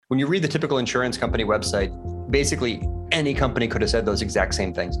When you read the typical insurance company website, basically any company could have said those exact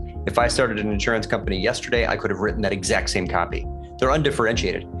same things. If I started an insurance company yesterday, I could have written that exact same copy. They're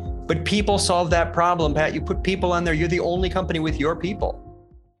undifferentiated. But people solve that problem, Pat. You put people on there. You're the only company with your people.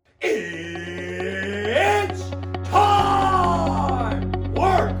 It's time!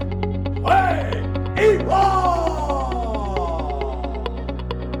 Work, play, evolve!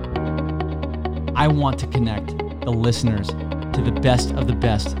 I want to connect the listeners to the best of the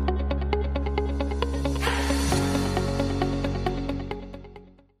best.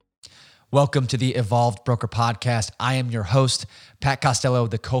 Welcome to the Evolved Broker Podcast. I am your host, Pat Costello,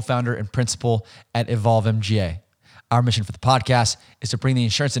 the co-founder and principal at Evolve MGA. Our mission for the podcast is to bring the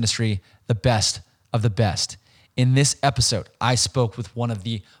insurance industry the best of the best. In this episode, I spoke with one of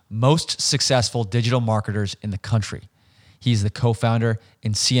the most successful digital marketers in the country. He's the co-founder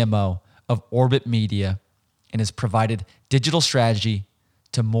and CMO of Orbit Media and has provided digital strategy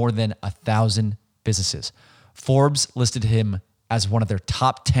to more than 1,000 businesses. Forbes listed him as one of their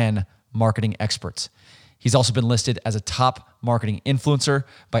top 10 marketing experts. He's also been listed as a top marketing influencer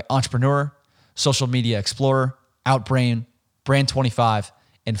by Entrepreneur, Social Media Explorer, Outbrain, Brand25,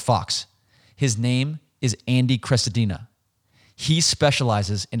 and Fox. His name is Andy Crestodina. He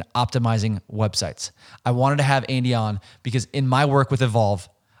specializes in optimizing websites. I wanted to have Andy on because in my work with Evolve,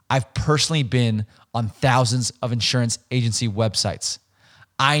 I've personally been on thousands of insurance agency websites.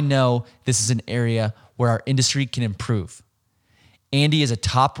 I know this is an area where our industry can improve. Andy is a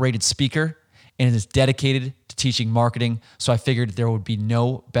top-rated speaker and is dedicated to teaching marketing, so I figured there would be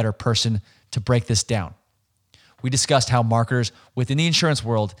no better person to break this down. We discussed how marketers within the insurance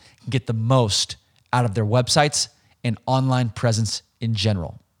world can get the most out of their websites and online presence in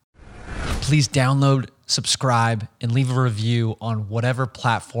general. Please download, subscribe, and leave a review on whatever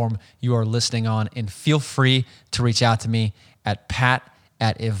platform you are listening on, and feel free to reach out to me at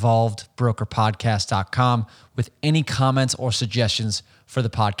pat@evolvedbrokerpodcast.com with any comments or suggestions for the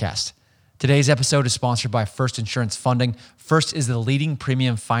podcast. Today's episode is sponsored by First Insurance Funding. First is the leading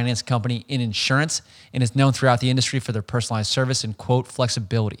premium finance company in insurance and is known throughout the industry for their personalized service and quote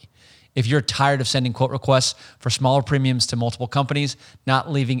flexibility. If you're tired of sending quote requests for smaller premiums to multiple companies, not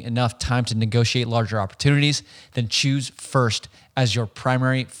leaving enough time to negotiate larger opportunities, then choose First as your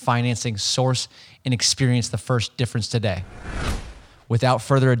primary financing source and experience the First difference today. Without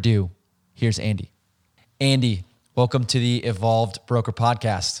further ado, here's Andy. Andy, welcome to the Evolved Broker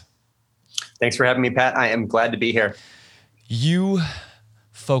Podcast. Thanks for having me, Pat. I am glad to be here. You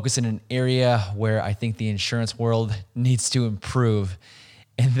focus in an area where I think the insurance world needs to improve,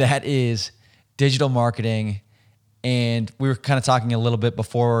 and that is digital marketing. And we were kind of talking a little bit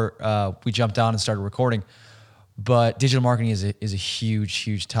before we jumped on and started recording, but digital marketing is a huge,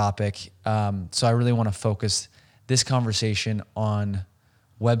 huge topic. So I really want to focus this conversation on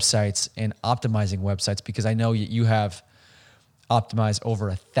websites and optimizing websites, because I know you have optimized over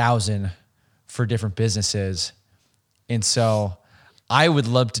 1,000 for different businesses. And so I would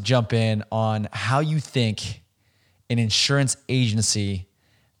love to jump in on how you think an insurance agency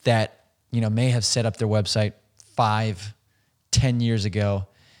that, may have set up their website 5-10 years ago,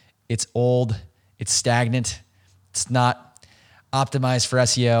 it's old, it's stagnant, it's not optimized for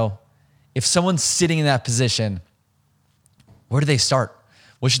SEO. If someone's sitting in that position, where do they start?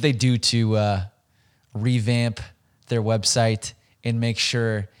 What should they do to revamp their website and make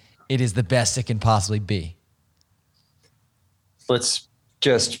sure it is the best it can possibly be? Let's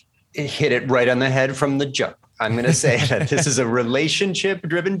just hit it right on the head from the jump. I'm going to say that this is a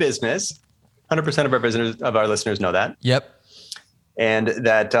relationship-driven business. 100% of our listeners know that. Yep. And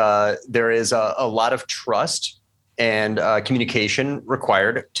that there is a lot of trust and communication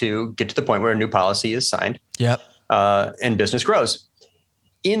required to get to the point where a new policy is signed. Yep. And business grows.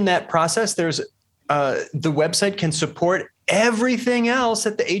 In that process, there's the website can support everything else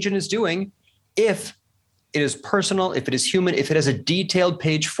that the agent is doing if it is personal, if it is human, if it has a detailed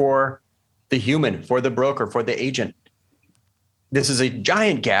page for the human, for the broker, for the agent. This is a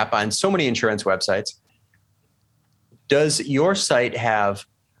giant gap on so many insurance websites. Does your site have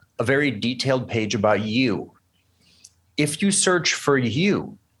a very detailed page about you? If you search for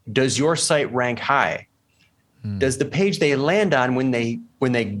you, does your site rank high? Does the page they land on when they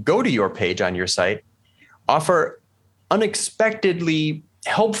go to your page on your site offer unexpectedly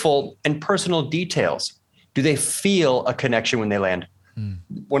helpful and personal details? Do they feel a connection when they land?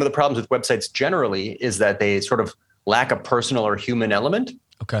 One of the problems with websites generally is that they sort of lack a personal or human element.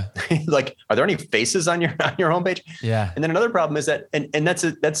 Okay. Like, are there any faces on your homepage? Yeah. And then another problem is that, and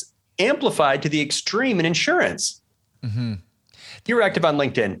that's amplified to the extreme in insurance. Mm-hmm. You're active on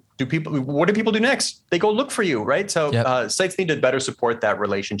LinkedIn. What do people do next? They go look for you, right? So sites need to better support that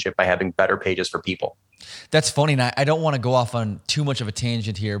relationship by having better pages for people. That's funny. And I don't want to go off on too much of a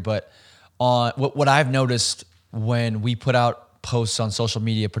tangent here, but what I've noticed when we put out posts on social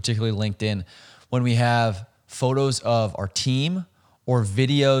media, particularly LinkedIn, when we have photos of our team or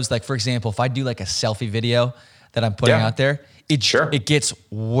videos, like for example, if I do like a selfie video that I'm putting out there, it gets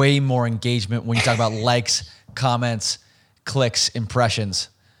way more engagement when you talk about likes, comments, clicks, impressions.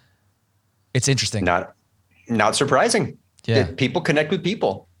 It's interesting. Not surprising. Yeah. People connect with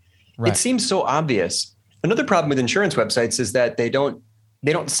people. Right. It seems so obvious. Another problem with insurance websites is that they don't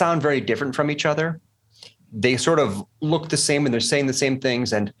sound very different from each other. They sort of look the same and they're saying the same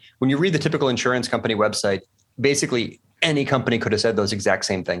things. And when you read the typical insurance company website, basically any company could have said those exact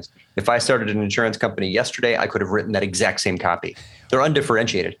same things. If I started an insurance company yesterday, I could have written that exact same copy. They're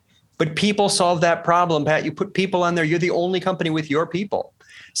undifferentiated. But people solve that problem, Pat. You put people on there. You're the only company with your people.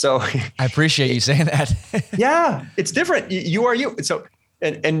 So I appreciate you saying that. Yeah, it's different. You are you. So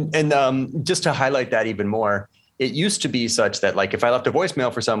and just to highlight that even more, it used to be such that like if I left a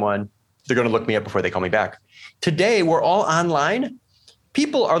voicemail for someone, they're going to look me up before they call me back. Today, we're all online.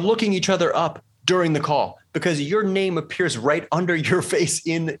 People are looking each other up during the call because your name appears right under your face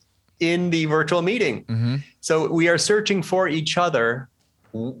in the virtual meeting. Mm-hmm. So we are searching for each other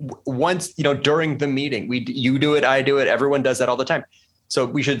once, during the meeting. You do it, I do it. Everyone does that all the time. So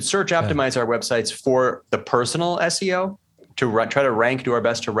we should search optimize our websites for the personal SEO to try to do our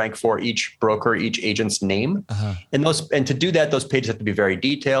best to rank for each broker, each agent's name. Uh-huh. And to do that, those pages have to be very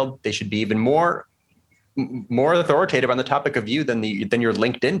detailed. They should be even more authoritative on the topic of you than your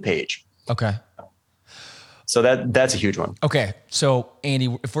LinkedIn page. Okay. So that's a huge one. Okay. So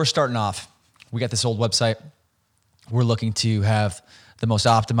Andy, if we're starting off, we got this old website. We're looking to have the most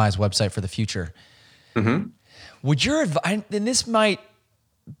optimized website for the future. Mm-hmm. Would your advice, and this might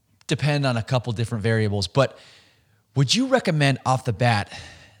depend on a couple different variables, but would you recommend off the bat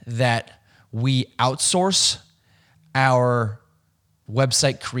that we outsource our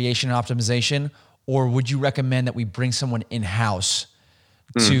website creation and optimization, or would you recommend that we bring someone in-house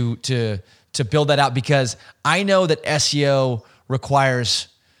to build that out? Because I know that SEO requires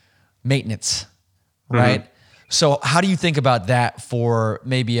maintenance, right? Mm-hmm. So how do you think about that for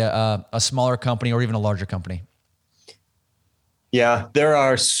maybe a smaller company or even a larger company? Yeah, there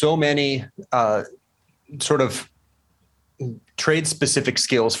are so many sort of trade-specific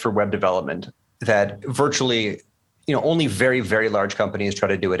skills for web development that virtually, only very, very large companies try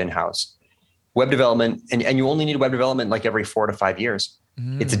to do it in-house. Web development, and you only need web development like every 4 to 5 years.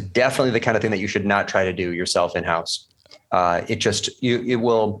 Mm. It's definitely the kind of thing that you should not try to do yourself in-house. It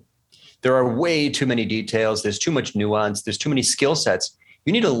will. There are way too many details. There's too much nuance. There's too many skill sets.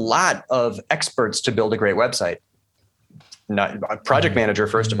 You need a lot of experts to build a great website. Not a project manager,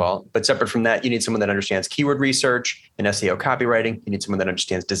 first of all, but separate from that, you need someone that understands keyword research and SEO copywriting. You need someone that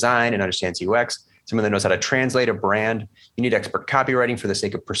understands design and understands UX, someone that knows how to translate a brand. You need expert copywriting for the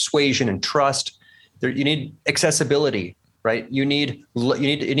sake of persuasion and trust. You need accessibility, right? It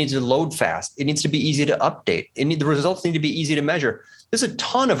needs to load fast. It needs to be easy to update. The results need to be easy to measure. There's a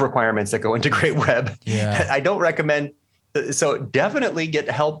ton of requirements that go into great web. Yeah. I don't recommend. So definitely get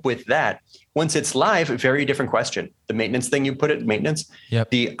help with that. Once it's live, a very different question. The maintenance thing you put it, maintenance. Yep.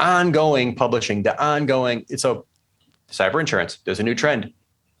 The ongoing publishing, so cyber insurance, there's a new trend.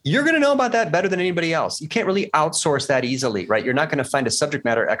 You're going to know about that better than anybody else. You can't really outsource that easily, right? You're not going to find a subject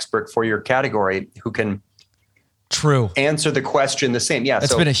matter expert for your category who can answer the question the same. Yeah.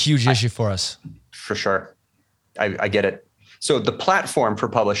 That's been a huge issue for us. For sure. I get it. So the platform for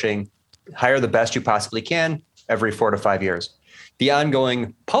publishing, hire the best you possibly can every 4 to 5 years. The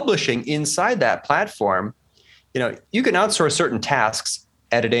ongoing publishing inside that platform, you can outsource certain tasks,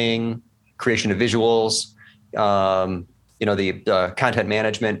 editing, creation of visuals, the content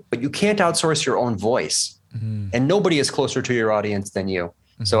management, but you can't outsource your own voice. Mm-hmm. And nobody is closer to your audience than you.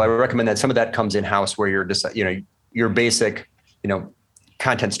 Mm-hmm. So I would recommend that some of that comes in-house where your basic,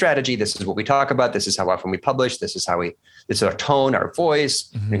 content strategy. This is what we talk about. This is how often we publish. This is this is our tone, our voice.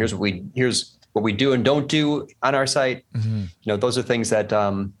 Mm-hmm. And here's what we do and don't do on our site. Mm-hmm. Those are things that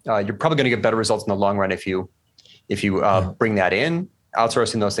you're probably going to get better results in the long run if you bring that in.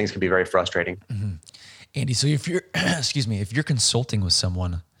 Outsourcing those things can be very frustrating. Mm-hmm. Andy, so if you're, if you're consulting with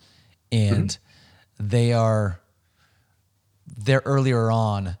someone and they're earlier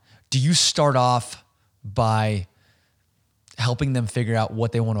on, do you start off by helping them figure out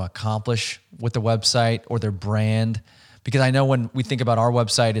what they want to accomplish with the website or their brand? Because I know when we think about our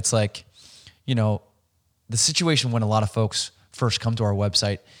website, it's like, the situation when a lot of folks first come to our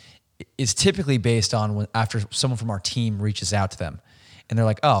website is typically based on when after someone from our team reaches out to them and they're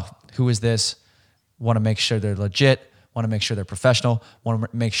like, oh, who is this? Want to make sure they're legit, want to make sure they're professional, want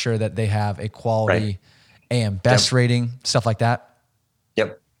to make sure that they have a quality AM Best rating, stuff like that.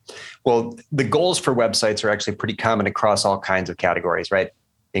 Yep. Well, the goals for websites are actually pretty common across all kinds of categories, right?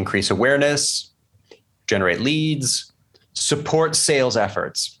 Increase awareness, generate leads, support sales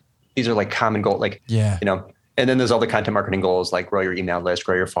efforts. These are like common goals, like, and then there's all the content marketing goals, like grow your email list,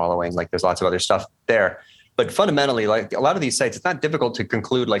 grow your following, like there's lots of other stuff there. But fundamentally, like a lot of these sites, it's not difficult to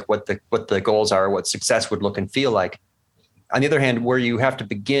conclude like what the goals are, what success would look and feel like. On the other hand, where you have to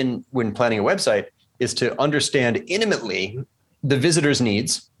begin when planning a website is to understand intimately the visitor's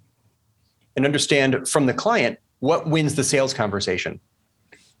needs and understand from the client what wins the sales conversation.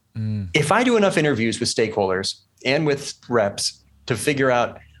 If I do enough interviews with stakeholders and with reps to figure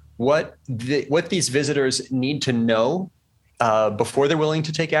out what these visitors need to know before they're willing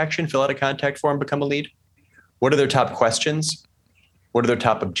to take action, fill out a contact form, become a lead, what are their top questions? What are their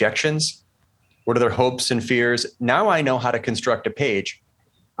top objections? What are their hopes and fears? Now I know how to construct a page.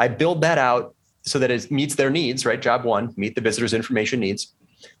 I build that out so that it meets their needs, right? Job one, meet the visitor's information needs.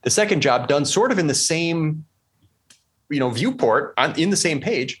 The second job, done sort of in the same, viewport in the same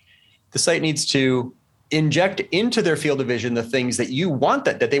page, the site needs to inject into their field of vision the things that you want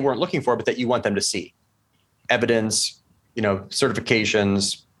that they weren't looking for, but that you want them to see. Evidence,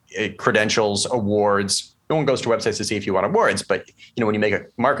 certifications, credentials, awards. No one goes to websites to see if you want awards, but when you make a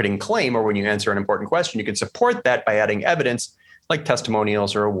marketing claim or when you answer an important question, you can support that by adding evidence like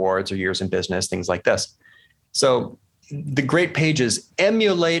testimonials or awards or years in business, things like this. So the great pages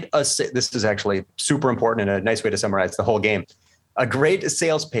emulate this is actually super important and a nice way to summarize the whole game. A great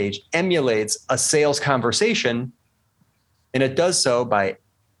sales page emulates a sales conversation, and it does so by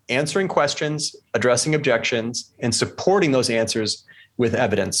answering questions, addressing objections, and supporting those answers with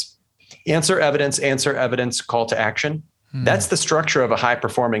evidence. Answer evidence, call to action. That's the structure of a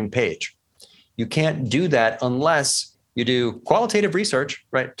high-performing page. You can't do that unless you do qualitative research,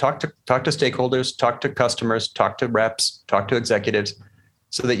 right? Talk to stakeholders, talk to customers, talk to reps, talk to executives,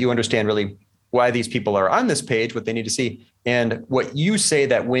 so that you understand really why these people are on this page, what they need to see, and what you say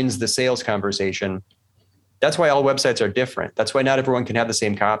that wins the sales conversation. That's why all websites are different. That's why not everyone can have the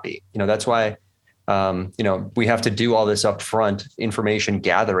same copy. That's why we have to do all this upfront information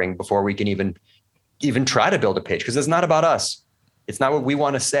gathering before we can even try to build a page, because it's not about us. It's not what we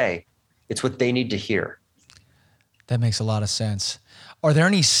want to say. It's what they need to hear. That makes a lot of sense. Are there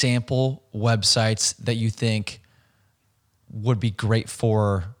any sample websites that you think would be great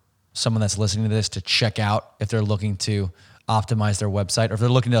for someone that's listening to this to check out if they're looking to optimize their website or if they're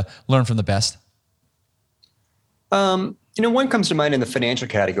looking to learn from the best? One comes to mind in the financial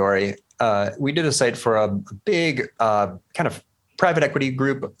category. We did a site for a big kind of private equity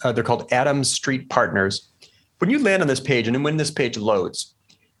group. They're called Adams Street Partners. When you land on this page and then when this page loads,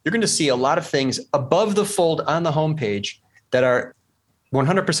 you're going to see a lot of things above the fold on the homepage that are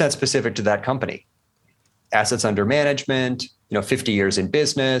 100% specific to that company. Assets under management, 50 years in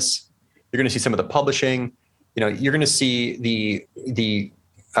business. You're going to see some of the publishing. You're going to see the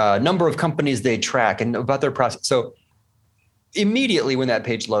number of companies they track and about their process. So immediately when that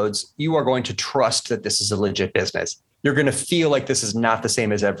page loads, you are going to trust that this is a legit business. You're going to feel like this is not the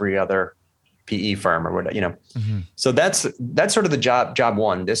same as every other PE firm or whatever, So that's sort of the job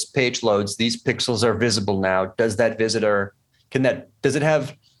one. This page loads, these pixels are visible now. Does that visitor, does it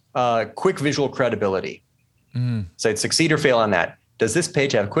have quick visual credibility? So it's succeed or fail on that. Does this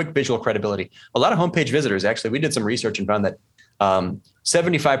page have quick visual credibility? A lot of homepage visitors, actually, we did some research and found that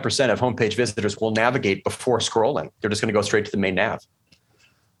 75% of homepage visitors will navigate before scrolling. They're just going to go straight to the main nav.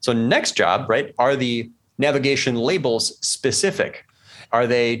 So next job, right? Are the navigation labels specific? Are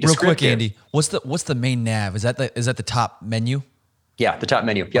they descriptive? Real quick, Andy, what's the main nav? Is that the top menu? Yeah, the top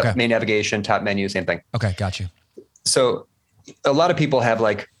menu. Yep. Okay. Main navigation, top menu, same thing. Okay, got you. So a lot of people have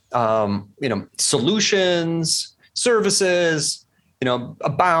like, solutions, services,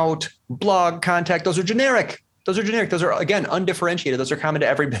 about, blog, contact. Those are generic. Those are, again, undifferentiated. Those are common to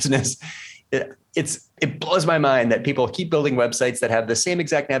every business. It blows my mind that people keep building websites that have the same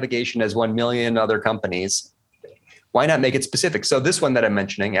exact navigation as 1 million other companies. Why not make it specific? So this one that I'm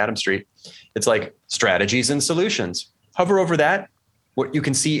mentioning, Adam Street, it's like strategies and solutions. Hover over that, what you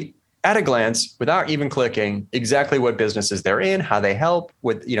can see at a glance without even clicking exactly what businesses they're in, how they help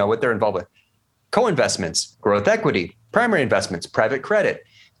with, what they're involved with. Co-investments, growth equity, primary investments, private credit.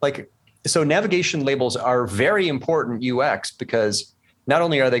 So navigation labels are very important UX because not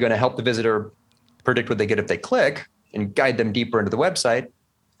only are they going to help the visitor predict what they get if they click and guide them deeper into the website,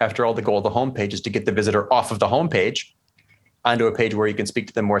 after all, the goal of the homepage is to get the visitor off of the homepage. onto a page where you can speak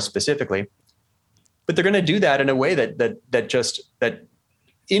to them more specifically. But they're going to do that in a way that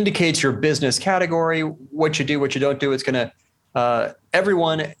indicates your business category, what you do, what you don't do. It's going to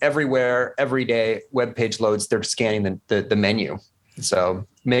everyone, everywhere, every day, web page loads, they're scanning the menu. So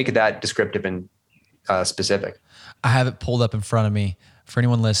make that descriptive and specific. I have it pulled up in front of me. For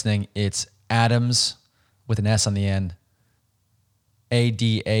anyone listening, it's Adams with an S on the end.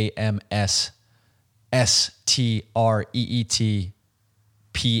 ADAMS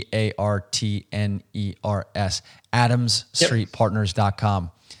STREETPARTNERS.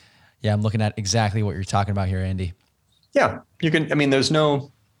 AdamsStreetPartners.com. Yeah, I'm looking at exactly what you're talking about here, Andy. Yeah, you can. I mean, there's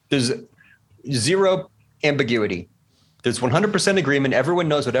zero ambiguity. There's 100% agreement. Everyone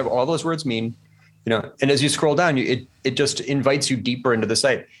knows whatever all those words mean. And as you scroll down, it just invites you deeper into the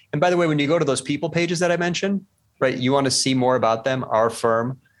site. And by the way, when you go to those people pages that I mentioned, right, you want to see more about them, our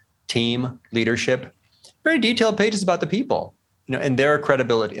firm, team, leadership, very detailed pages about the people, and their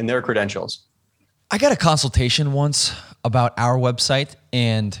credibility and their credentials. I got a consultation once about our website,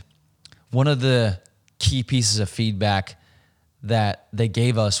 and one of the key pieces of feedback that they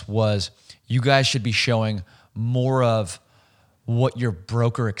gave us was you guys should be showing more of what your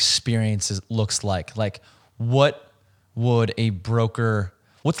broker experience looks like. Like, what would a broker,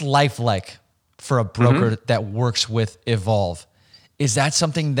 what's life like for a broker that works with Evolve? Is that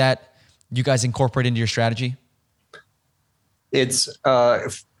something that you guys incorporate into your strategy? It's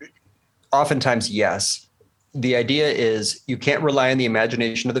oftentimes yes. The idea is you can't rely on the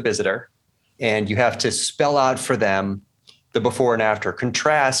imagination of the visitor, and you have to spell out for them the before and after.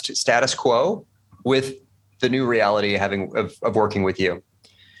 Contrast status quo with the new reality of working with you.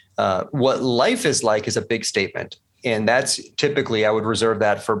 What life is like is a big statement. And that's typically, I would reserve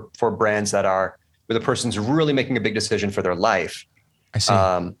that for brands that are where the person's really making a big decision for their life. I see.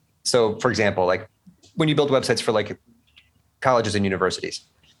 So for example, like when you build websites for like colleges and universities,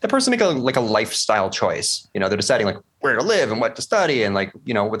 the person make a lifestyle choice. They're deciding like where to live and what to study and like,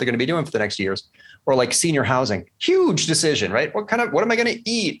 what they're going to be doing for the next years. Or like senior housing, huge decision, right? What am I going to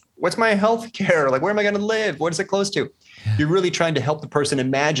eat? What's my health care? Like, where am I going to live? What is it close to? Yeah. You're really trying to help the person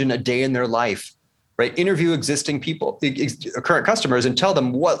imagine a day in their life, right? Interview existing people, current customers, and tell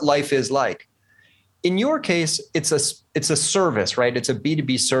them what life is like. In your case, it's a service, right? It's a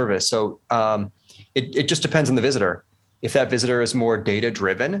B2B service. So it just depends on the visitor. If that visitor is more data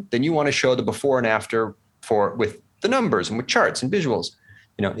driven, then you want to show the before and after with the numbers and with charts and visuals.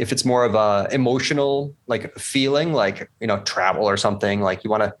 If it's more of a emotional, like feeling, like, travel or something, like you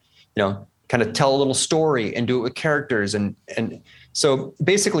want to, kind of tell a little story and do it with characters. And so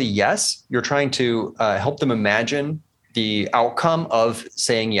basically, yes, you're trying to help them imagine the outcome of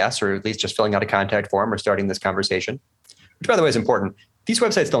saying yes, or at least just filling out a contact form or starting this conversation, which by the way is important. These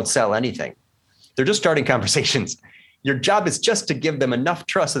websites don't sell anything. They're just starting conversations. Your job is just to give them enough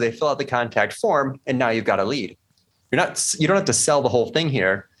trust so they fill out the contact form, and now you've got a lead. You don't have to sell the whole thing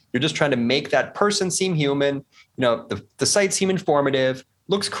here. You're just trying to make that person seem human. The site seem informative,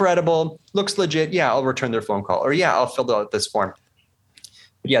 looks credible, looks legit. Yeah, I'll return their phone call, or yeah, I'll fill out this form.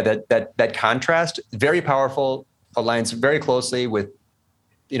 But yeah, that contrast, very powerful, aligns very closely with,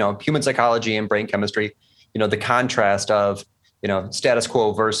 human psychology and brain chemistry. The contrast of, status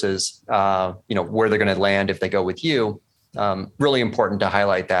quo versus, where they're going to land if they go with you. Really important to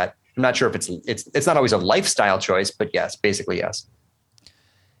highlight that. I'm not sure if it's not always a lifestyle choice, but yes, basically yes.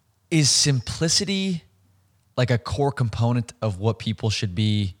 Is simplicity like a core component of what people should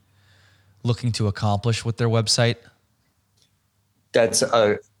be looking to accomplish with their website?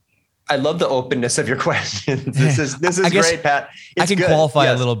 I love the openness of your questions. This is great, Pat. I can qualify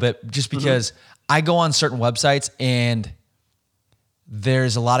a little bit just because I go on certain websites and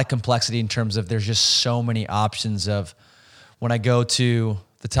there's a lot of complexity in terms of there's just so many options of when I go to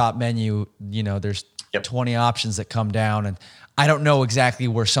the top menu, there's 20 options that come down and I don't know exactly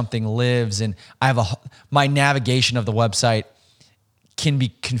where something lives. And I have my navigation of the website can be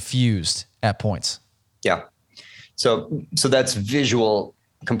confused at points. Yeah. So that's visual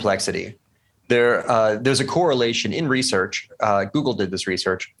complexity. There's a correlation in research. Google did this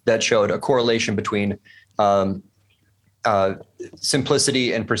research that showed a correlation between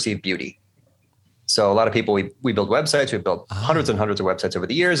simplicity and perceived beauty. So a lot of people, we build websites, we've built hundreds and hundreds of websites over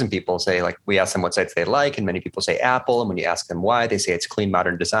the years, and people say, like, we ask them what sites they like, and many people say Apple. And when you ask them why, they say it's clean,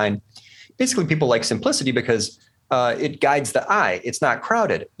 modern design. Basically, people like simplicity because it guides the eye. It's not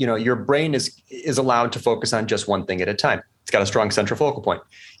crowded. Your brain is allowed to focus on just one thing at a time. It's got a strong central focal point.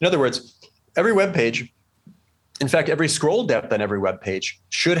 In other words, every web page, in fact, every scroll depth on every web page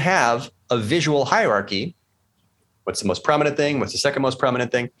should have a visual hierarchy. What's the most prominent thing? What's the second most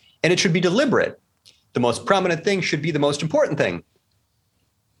prominent thing? And it should be deliberate. The most prominent thing should be the most important thing.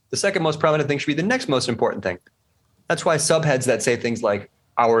 The second most prominent thing should be the next most important thing. That's why subheads that say things like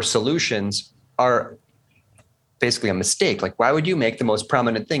our solutions are basically a mistake. Like, why would you make the most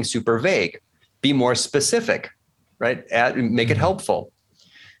prominent thing super vague? Be more specific, right? Make it helpful.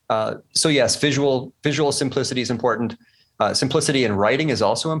 So yes, visual simplicity is important. Simplicity in writing is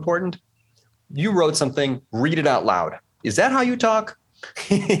also important. You wrote something, read it out loud. Is that how you talk?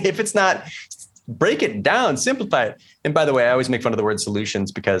 If it's not, break it down, simplify it. And by the way, I always make fun of the word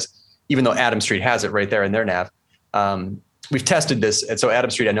solutions because even though Adam Street has it right there in their nav, we've tested this. And so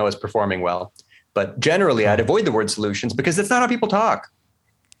Adam Street, I know, is performing well. But generally, I'd avoid the word solutions because that's not how people talk.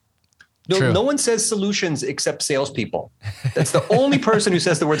 No one says solutions except salespeople. That's the only person who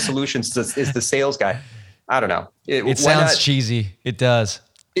says the word solutions is the sales guy. I don't know. It sounds cheesy. It does.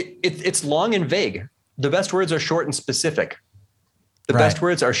 It's long and vague. The best words are short and specific. The best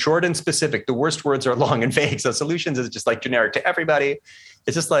words are short and specific. The worst words are long and vague. So solutions is just like generic to everybody.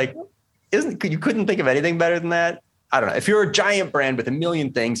 It's just like, you couldn't think of anything better than that? I don't know. If you're a giant brand with a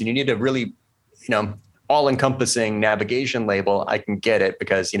million things and you need a really, all-encompassing navigation label, I can get it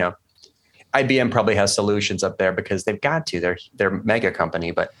because, IBM probably has solutions up there because they've got to. They're a mega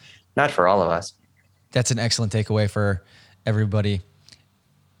company, but not for all of us. That's an excellent takeaway for everybody.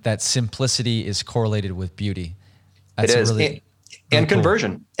 That simplicity is correlated with beauty. That's it is. Really and cool.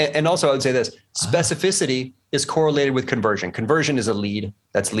 Conversion. And also I would say this, specificity is correlated with conversion. Conversion is a lead.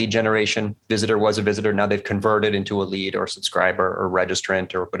 That's lead generation. Visitor was a visitor. Now they've converted into a lead or subscriber or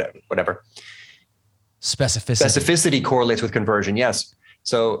registrant or whatever. Specificity correlates with conversion. Yes.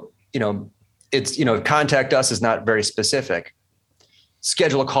 So, it's, contact us is not very specific.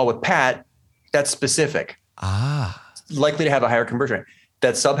 Schedule a call with Pat, that's specific. Likely to have a higher conversion rate.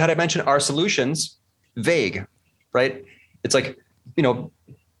 That subhead I mentioned, our solutions, vague, right? It's like,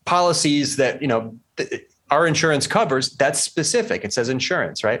 policies that, our insurance covers, that's specific. It says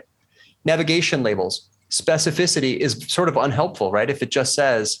insurance, right? Navigation labels, specificity is sort of unhelpful, right? If it just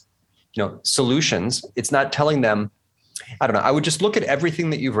says, solutions, it's not telling them, I don't know. I would just look at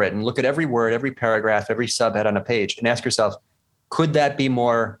everything that you've written, look at every word, every paragraph, every subhead on a page and ask yourself, could that be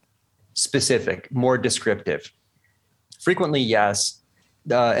more specific, more descriptive? Frequently, yes.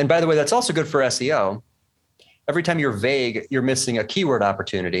 And by the way, that's also good for SEO. Every time you're vague, you're missing a keyword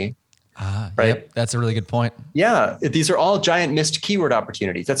opportunity. Right? Yep, that's a really good point. Yeah. These are all giant missed keyword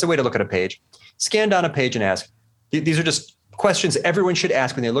opportunities. That's a way to look at a page. Scan down a page and ask. These are just questions everyone should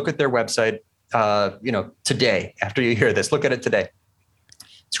ask when they look at their website. Today, after you hear this, look at it today.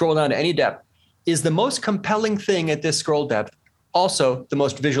 Scroll down to any depth. Is the most compelling thing at this scroll depth also the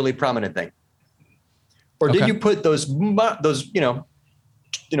most visually prominent thing? Or did you put those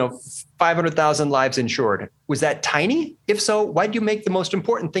 500,000 lives insured? Was that tiny? If so, why did you make the most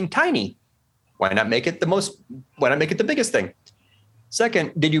important thing tiny? Why not make it the biggest thing?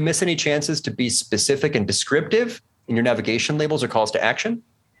 Second, did you miss any chances to be specific and descriptive in your navigation labels or calls to action?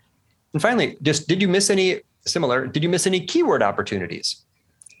 And finally, did you miss any keyword opportunities?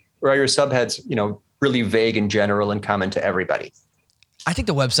 Or are your subheads, really vague in general and common to everybody? I think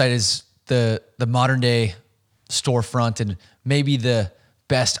the website is the modern day storefront and maybe the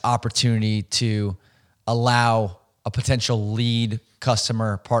best opportunity to allow a potential lead,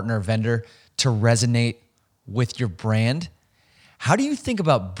 customer, partner, vendor to resonate with your brand. How do you think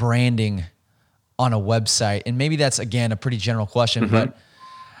about branding on a website? And maybe that's, again, a pretty general question, but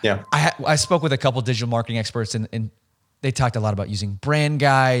yeah, I spoke with a couple of digital marketing experts and they talked a lot about using brand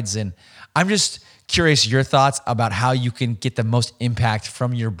guides. And I'm just curious your thoughts about how you can get the most impact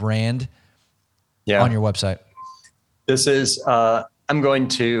from your brand on your website. This is, I'm going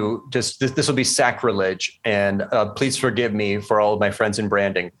to this will be sacrilege, and please forgive me for all of my friends in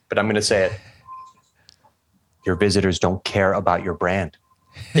branding, but I'm going to say it. Your visitors don't care about your brand.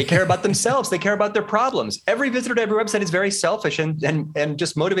 They care about themselves. They care about their problems. Every visitor to every website is very selfish and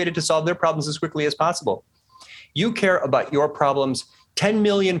just motivated to solve their problems as quickly as possible. You care about your problems 10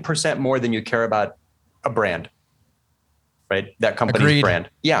 million% more than you care about a brand, right? That company's Agreed. brand.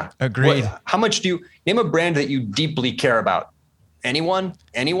 Yeah. Agreed. How much do you name a brand that you deeply care about? Anyone,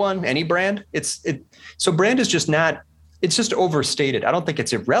 any brand? So brand is just not, it's just overstated. I don't think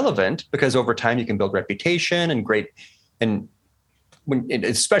it's irrelevant because over time you can build reputation and great, and when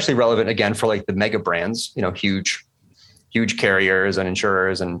it's especially relevant again for like the mega brands, huge carriers and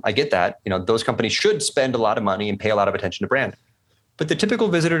insurers. And I get that, those companies should spend a lot of money and pay a lot of attention to brand. But the typical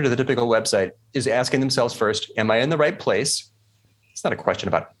visitor to the typical website is asking themselves first, am I in the right place? It's not a question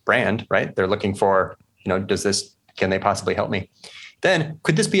about brand, right? They're looking for, can they possibly help me? Then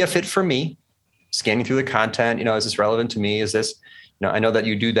could this be a fit for me? Scanning through the content, is this relevant to me? Is this, I know that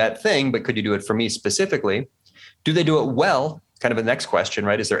you do that thing, but could you do it for me specifically? Do they do it well? Kind of the next question,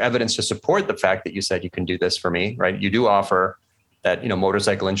 right? Is there evidence to support the fact that you said you can do this for me, right? You do offer that,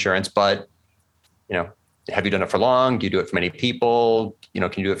 motorcycle insurance, but, have you done it for long? Do you do it for many people?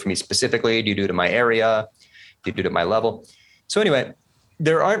 Can you do it for me specifically? Do you do it in my area? Do you do it at my level? So anyway,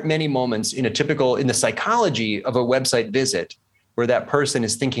 there aren't many moments in the psychology of a website visit where that person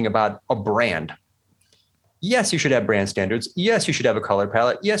is thinking about a brand. Yes, you should have brand standards. Yes, you should have a color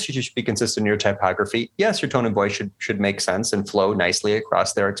palette. Yes, you should be consistent in your typography. Yes, your tone of voice should make sense and flow nicely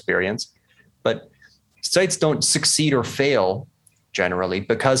across their experience. But sites don't succeed or fail generally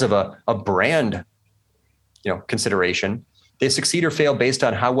because of a brand, consideration. They succeed or fail based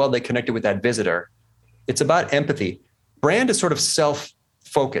on how well they connected with that visitor. It's about empathy. Brand is sort of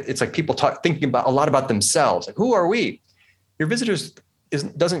self-focused. It's like people thinking about a lot about themselves. Like, who are we? Your visitors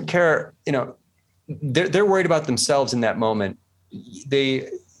doesn't care. They're worried about themselves in that moment. The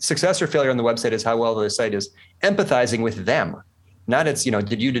success or failure on the website is how well the site is empathizing with them. Not it's,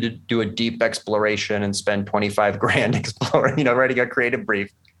 did you do a deep exploration and spend 25 grand exploring, writing a creative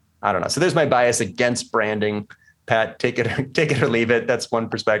brief? I don't know. So there's my bias against branding. Pat, take it or leave it. That's one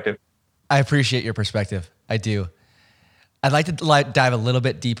perspective. I appreciate your perspective. I do. I'd like to dive a little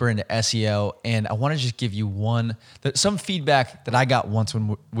bit deeper into SEO, and I want to just give you some feedback that I got once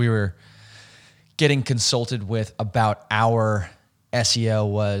when we were getting consulted with about our SEO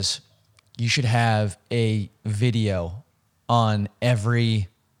was you should have a video on every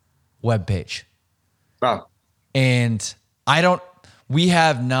web page. Wow. And we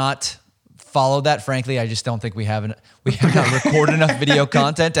have not followed that. Frankly, I just don't think we have not recorded enough video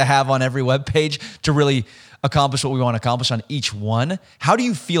content to have on every web page to really accomplish what we want to accomplish on each one. How do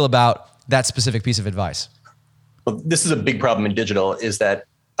you feel about that specific piece of advice? Well, this is a big problem in digital is that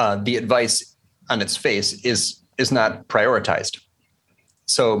the advice on its face is not prioritized.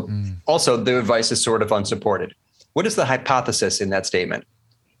 So also the advice is sort of unsupported. What is the hypothesis in that statement?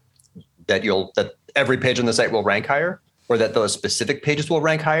 That every page on the site will rank higher, or that those specific pages will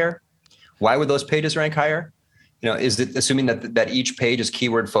rank higher? Why would those pages rank higher? Is it assuming that each page is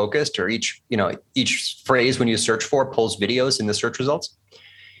keyword focused, or each phrase when you search for pulls videos in the search results?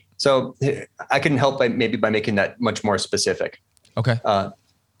 So I can help by making that much more specific. Okay.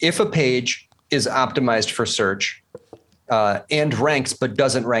 If a page is optimized for search and ranks but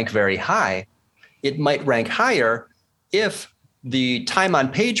doesn't rank very high, it might rank higher if the time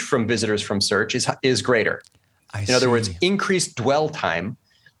on page from visitors from search is greater. In other words, increased dwell time,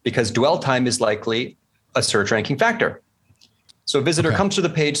 because dwell time is likely a search ranking factor. So a visitor comes to the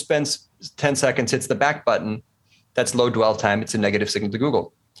page, spends 10 seconds, hits the back button. That's low dwell time. It's a negative signal to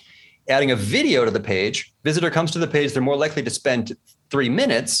Google. Adding a video to the page, visitor comes to the page, they're more likely to spend 3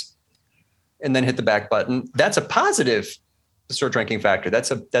 minutes and then hit the back button. That's a positive search ranking factor.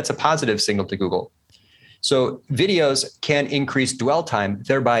 That's a positive signal to Google. So videos can increase dwell time,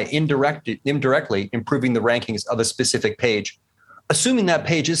 thereby indirectly improving the rankings of a specific page, assuming that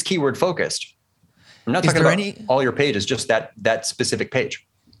page is keyword focused. I'm not talking about all your pages, just that specific page.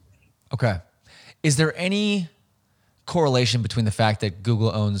 Okay. Is there any correlation between the fact that Google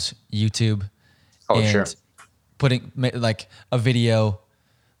owns YouTube and putting like a video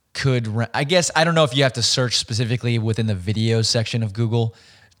could, I guess, I don't know if you have to search specifically within the video section of Google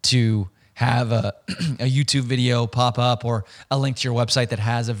to have a YouTube video pop up or a link to your website that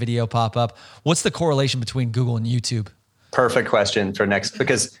has a video pop up. What's the correlation between Google and YouTube? Perfect question for next,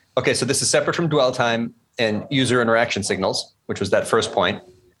 because, so this is separate from dwell time and user interaction signals, which was that first point,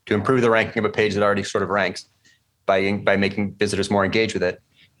 to improve the ranking of a page that already sort of ranks by making visitors more engaged with it.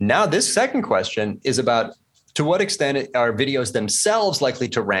 Now, this second question is about to what extent are videos themselves likely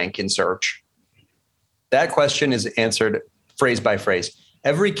to rank in search? That question is answered phrase by phrase.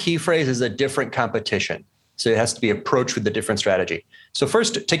 Every key phrase is a different competition. So it has to be approached with a different strategy. So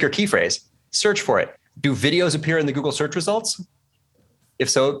first, take your key phrase, search for it. Do videos appear in the Google search results? If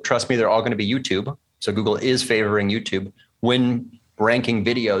so, trust me, they're all going to be YouTube. So Google is favoring YouTube when ranking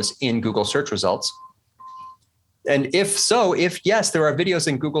videos in Google search results. And if yes, there are videos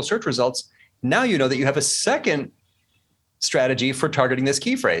in Google search results, now you know that you have a second strategy for targeting this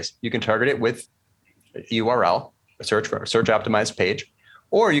key phrase. You can target it with URL, a search optimized page,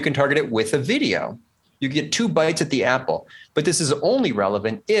 or you can target it with a video. You get 2 bites at the apple, but this is only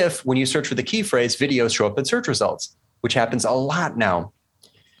relevant if when you search for the key phrase, videos show up in search results, which happens a lot now.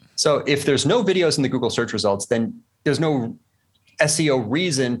 So if there's no videos in the Google search results, then there's no SEO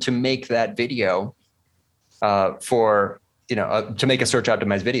reason to make that video to make a search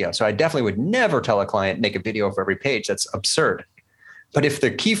optimized video. So I definitely would never tell a client, make a video for every page. That's absurd. But if the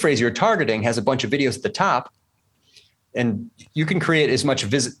key phrase you're targeting has a bunch of videos at the top, And you can create as much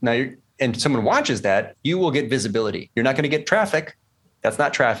and someone watches that, you will get visibility. You're not going to get traffic. That's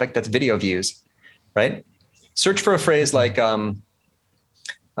not traffic. That's video views, right? Search for a phrase like, I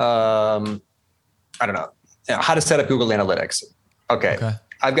don't know, how to set up Google Analytics. Okay.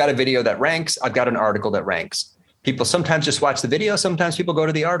 I've got a video that ranks. I've got an article that ranks. People sometimes just watch the video. Sometimes people go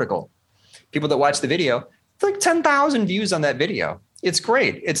to the article. People that watch the video, it's like 10,000 views on that video. It's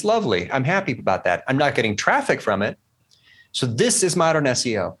great. It's lovely. I'm happy about that. I'm not getting traffic from it. So this is modern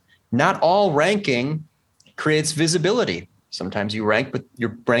SEO. Not all ranking creates visibility. Sometimes you rank, but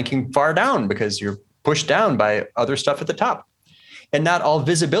you're ranking far down because you're pushed down by other stuff at the top. And not all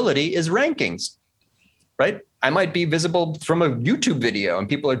visibility is rankings, right? I might be visible from a YouTube video and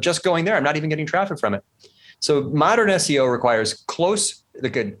people are just going there. I'm not even getting traffic from it. So modern SEO requires close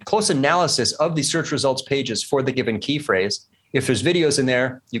analysis of the search results pages for the given key phrase. If there's videos in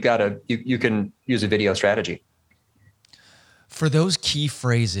there, you can use a video strategy. For those key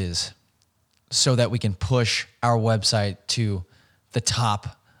phrases, so that we can push our website to the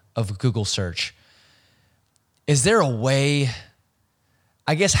top of Google search, is there a way,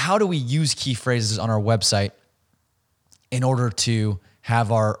 I guess, how do we use key phrases on our website in order to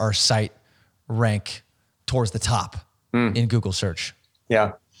have our site rank towards the top in Google search?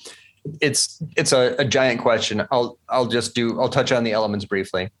 Yeah, it's a giant question. I'll touch on the elements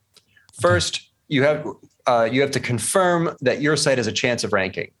briefly. First, you have to confirm that your site has a chance of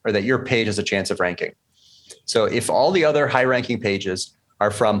ranking, or that your page has a chance of ranking. So if all the other high ranking pages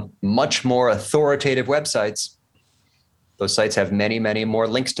are from much more authoritative websites, those sites have many, many more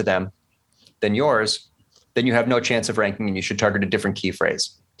links to them than yours, then you have no chance of ranking and you should target a different key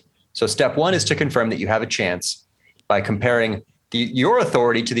phrase. So step one is to confirm that you have a chance by comparing your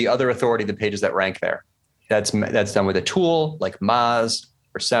authority to the other authority of the pages that rank there. That's done with a tool like Moz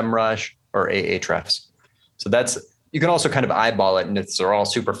or SEMrush or Ahrefs. So you can also kind of eyeball it, and if they're all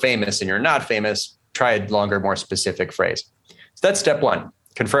super famous and you're not famous, try a longer, more specific phrase. So that's step one,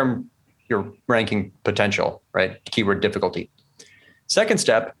 confirm your ranking potential, right? Keyword difficulty. Second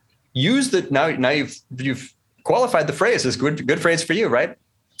step, use now you've qualified the phrase as good phrase for you, right?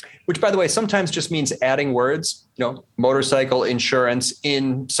 Which, by the way, sometimes just means adding words, motorcycle insurance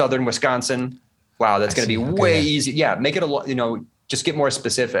in southern Wisconsin. Wow, that's going to be way easy. Yeah, make it just get more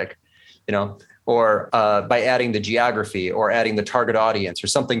specific, or by adding the geography or adding the target audience or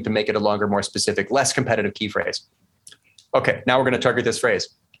something to make it a longer, more specific, less competitive key phrase. Okay, now we're going to target this phrase.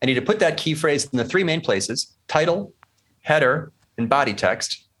 I need to put that key phrase in the three main places: title, header, and body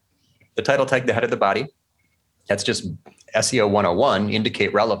text. The title, tag, the header, the body. That's just SEO 101,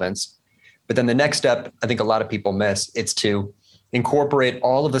 indicate relevance. But then the next step, I think a lot of people miss, it's to incorporate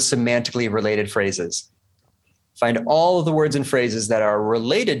all of the semantically related phrases. Find all of the words and phrases that are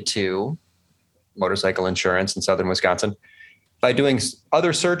related to motorcycle insurance in southern Wisconsin by doing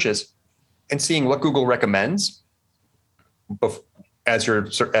other searches and seeing what Google recommends as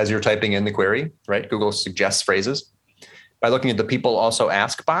you're typing in the query, right? Google suggests phrases. By looking at the people also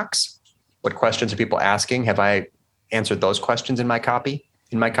ask box, what questions are people asking? Have I answered those questions in my copy,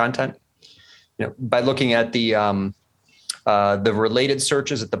 in my content? By looking at the related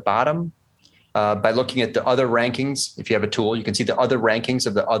searches at the bottom, by looking at the other rankings. If you have a tool, you can see the other rankings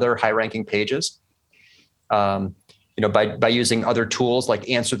of the other high ranking pages. By using other tools like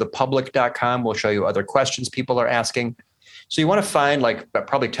answerthepublic.com will show you other questions people are asking. So you want to find like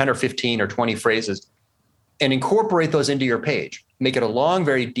probably 10 or 15 or 20 phrases and incorporate those into your page. Make it a long,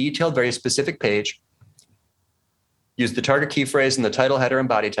 very detailed, very specific page. Use the target key phrase in the title, header, and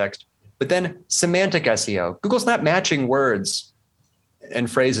body text. But then semantic SEO. Google's not matching words and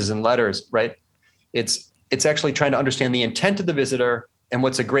phrases and letters, right? It's actually trying to understand the intent of the visitor and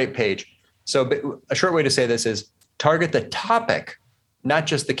what's a great page. So a short way to say this is target the topic, not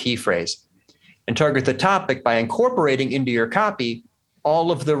just the key phrase. And target the topic by incorporating into your copy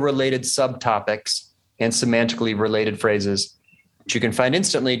all of the related subtopics and semantically related phrases that you can find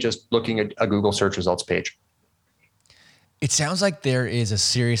instantly just looking at a Google search results page. It sounds like there is a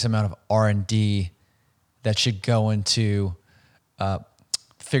serious amount of R&D that should go into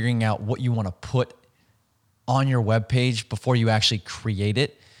figuring out what you want to put on your webpage before you actually create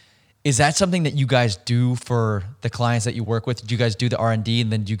it. Is that something that you guys do for the clients that you work with? Do you guys do the R&D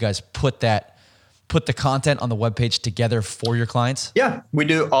and then do you guys put the content on the webpage together for your clients? Yeah, we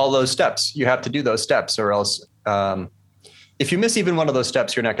do all those steps. You have to do those steps, or else if you miss even one of those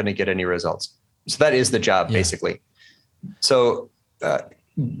steps, you're not going to get any results. So that is the job, basically. So,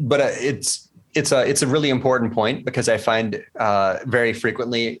 it's a really important point, because I find very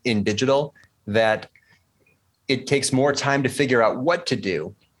frequently in digital that it takes more time to figure out what to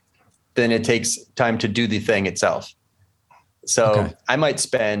do than it takes time to do the thing itself. So Okay. I might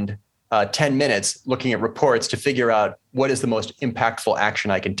spend 10 minutes looking at reports to figure out what is the most impactful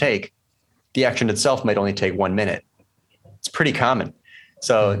action I can take. The action itself might only take 1 minute. It's pretty common.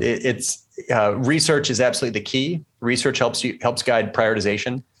 So it's research is absolutely the key. Research helps guide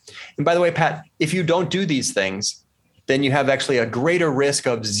prioritization. And by the way, Pat, if you don't do these things, then you have actually a greater risk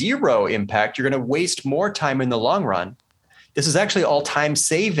of zero impact. You're going to waste more time in the long run. This is actually all time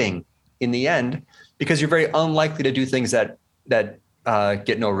saving in the end, because you're very unlikely to do things that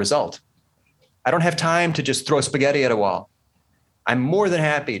get no result. I don't have time to just throw spaghetti at a wall. I'm more than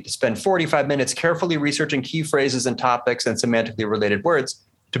happy to spend 45 minutes carefully researching key phrases and topics and semantically related words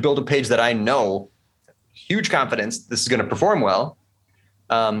to build a page that I know, huge confidence, this is going to perform well,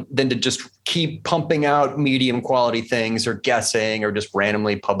 than to just keep pumping out medium quality things or guessing or just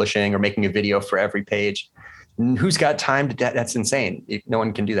randomly publishing or making a video for every page. Who's got time to that? That's insane. No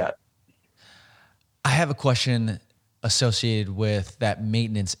one can do that. I have a question associated with that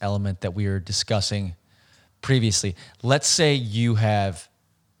maintenance element that we were discussing previously. Let's say you have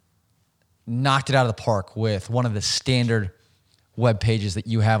knocked it out of the park with one of the standard web pages that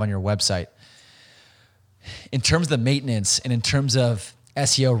you have on your website. In terms of the maintenance and in terms of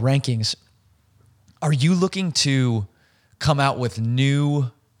SEO rankings, are you looking to come out with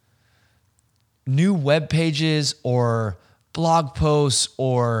new web pages or blog posts,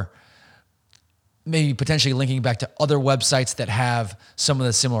 or maybe potentially linking back to other websites that have some of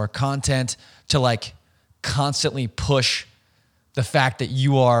the similar content to like constantly push the fact that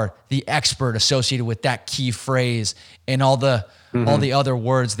you are the expert associated with that key phrase and all the other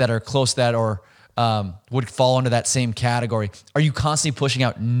words that are close to that or would fall into that same category? Are you constantly pushing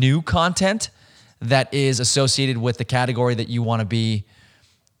out new content that is associated with the category that you want to be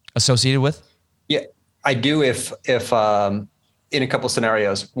associated with? Yeah, I do. If in a couple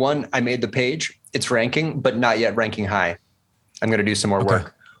scenarios, one, I made the page, it's ranking, but not yet ranking high. I'm going to do some more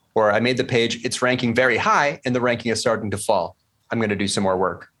work. Or I made the page, it's ranking very high and the ranking is starting to fall. I'm going to do some more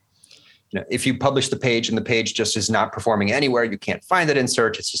work. If you publish the page and the page just is not performing anywhere, you can't find it in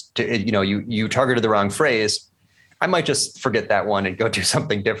search. It's just, you targeted the wrong phrase. I might just forget that one and go do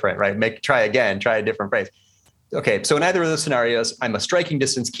something different, right? Try again, try a different phrase. Okay. So in either of those scenarios, I'm a striking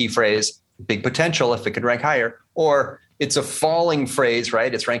distance key phrase, big potential if it could rank higher, or it's a falling phrase,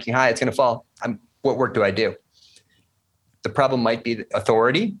 right? It's ranking high, it's going to fall. What work do I do? The problem might be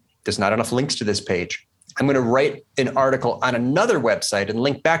authority. There's not enough links to this page. I'm going to write an article on another website and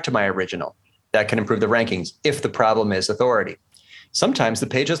link back to my original. That can improve the rankings if the problem is authority. Sometimes the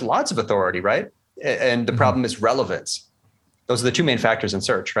page has lots of authority, right? And the problem is relevance. Those are the two main factors in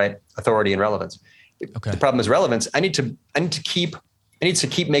search, right? Authority and relevance. Okay. The problem is relevance. I need to keep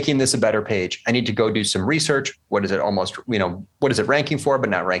making this a better page. I need to go do some research. What is it what is it ranking for, but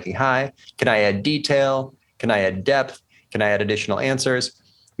not ranking high? Can I add detail? Can I add depth? Can I add additional answers?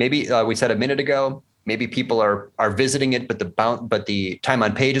 Maybe we said a minute ago, maybe people are visiting it, but the time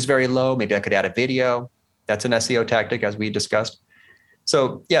on page is very low. Maybe I could add a video. That's an SEO tactic, as we discussed.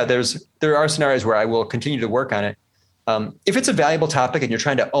 So yeah, there are scenarios where I will continue to work on it. If it's a valuable topic and you're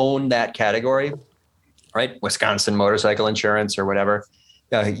trying to own that category, right? Wisconsin motorcycle insurance or whatever,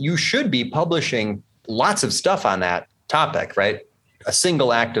 you should be publishing lots of stuff on that topic, right? A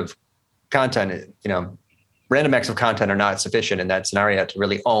single act of content, random acts of content are not sufficient in that scenario to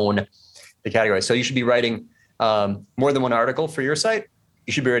really own the category. So you should be writing more than one article for your site.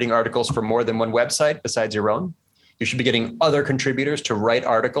 You should be writing articles for more than one website besides your own. You should be getting other contributors to write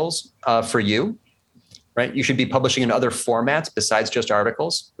articles for you, right? You should be publishing in other formats besides just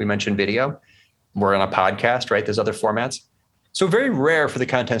articles. We mentioned video. We're on a podcast, right? There's other formats. So very rare for the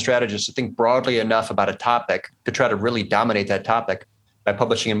content strategist to think broadly enough about a topic to try to really dominate that topic by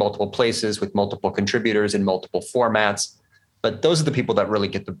publishing in multiple places with multiple contributors in multiple formats. But those are the people that really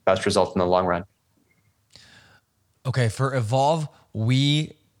get the best results in the long run. Okay, for Evolve,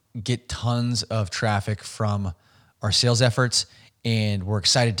 we get tons of traffic from our sales efforts, and we're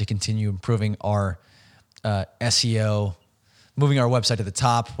excited to continue improving our SEO, moving our website to the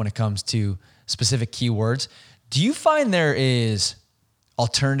top when it comes to specific keywords. Do you find there is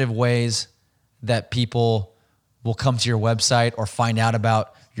alternative ways that people will come to your website or find out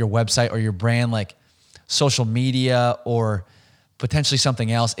about your website or your brand, like social media or potentially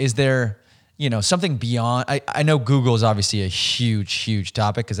something else? Is there, something beyond? I know Google is obviously a huge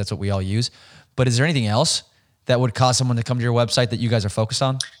topic because that's what we all use, but is there anything else that would cause someone to come to your website that you guys are focused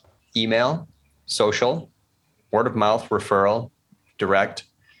on? Email, social, word of mouth, referral, direct.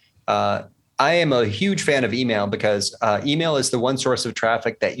 I am a huge fan of email because email is the one source of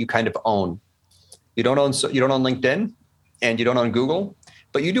traffic that you kind of own. You don't own LinkedIn and you don't own Google,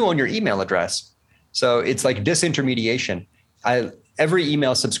 but you do own your email address. So it's like disintermediation. every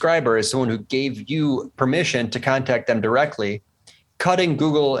email subscriber is someone who gave you permission to contact them directly, cutting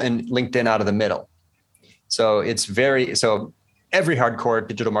Google and LinkedIn out of the middle. So every hardcore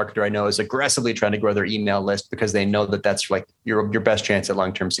digital marketer I know is aggressively trying to grow their email list because they know that that's like your best chance at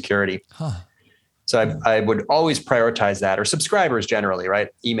long-term security. So I would always prioritize that, or subscribers generally, right?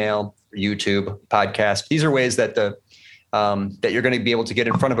 Email, YouTube, podcast. These are ways that that you're going to be able to get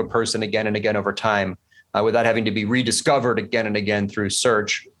in front of a person again and again over time without having to be rediscovered again and again through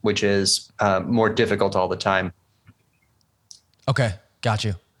search, which is more difficult all the time. Okay, got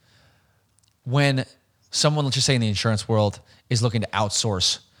you. When someone, let's just say in the insurance world, is looking to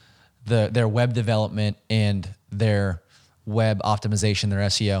outsource their web development and their web optimization, their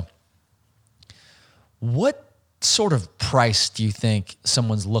SEO, what sort of price do you think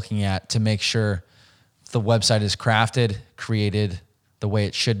someone's looking at to make sure the website is crafted, created the way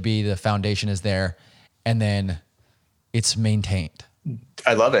it should be, the foundation is there, and then it's maintained?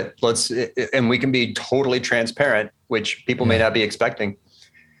 I love it. And we can be totally transparent, which people may not be expecting.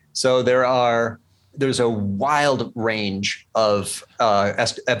 So there's a wild range of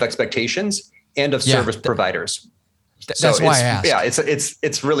expectations and of service providers. That's why I asked. Yeah,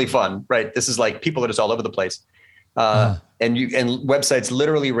 it's really fun, right? This is like people are just all over the place. And websites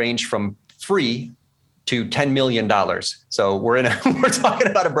literally range from free to $10 million. So we're talking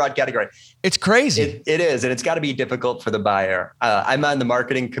about a broad category. It's crazy. It is, and it's got to be difficult for the buyer. I'm on the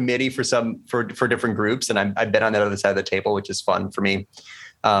marketing committee for different groups, and I've been on that other side of the table, which is fun for me.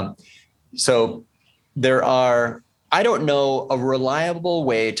 So I don't know a reliable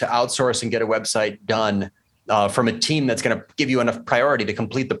way to outsource and get a website done from a team that's going to give you enough priority to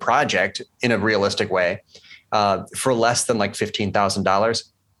complete the project in a realistic way for less than like $15,000.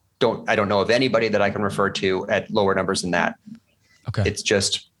 I don't know of anybody that I can refer to at lower numbers than that. Okay. It's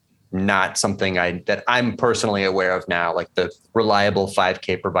just not something that I'm personally aware of now, like the reliable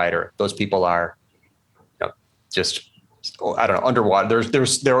 5K provider. Those people are just, I don't know, underwater.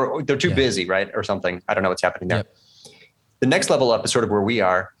 They're too busy, right? Or something. I don't know what's happening there. Yep. The next level up is sort of where we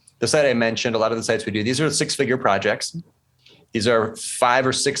are. The site I mentioned, a lot of the sites we do, these are 6-figure projects. These are 5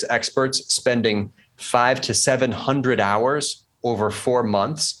 or 6 experts spending 500 to 700 hours over 4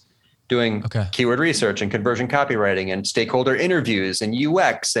 months doing keyword research and conversion copywriting and stakeholder interviews and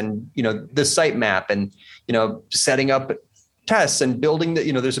UX and, the sitemap and, setting up tests and building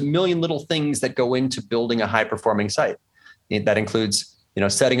there's a million little things that go into building a high performing site. That includes,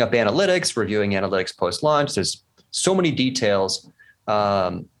 setting up analytics, reviewing analytics post-launch. There's so many details,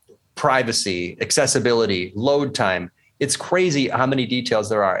 privacy, accessibility, load time. It's crazy how many details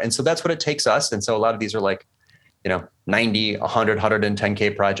there are. And so that's what it takes us. And so a lot of these are like, 90, 100,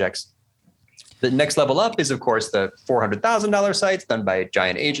 110K projects. The next level up is, of course, the $400,000 sites done by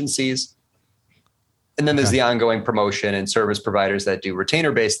giant agencies. And then there's the ongoing promotion and service providers that do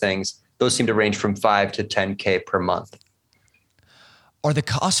retainer-based things. Those seem to range from 5 to 10K per month. Are the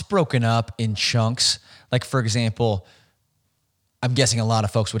costs broken up in chunks? Like, for example, I'm guessing a lot of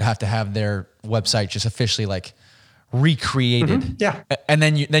folks would have to have their website just officially like recreated. Mm-hmm. Yeah. And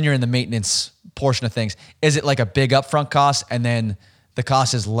then you're in the maintenance portion of things. Is it like a big upfront cost and then the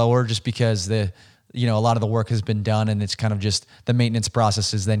cost is lower just because a lot of the work has been done and it's kind of just the maintenance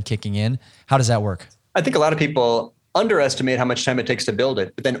process is then kicking in? How does that work? I think a lot of people underestimate how much time it takes to build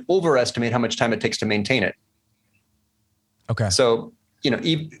it, but then overestimate how much time it takes to maintain it. Okay. So,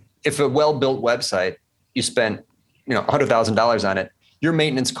 if a well-built website, you spent, $100,000 on it, your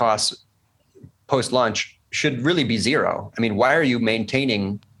maintenance costs post-launch should really be zero. I mean, why are you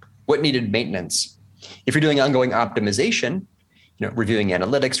maintaining what needed maintenance? If you're doing ongoing optimization, reviewing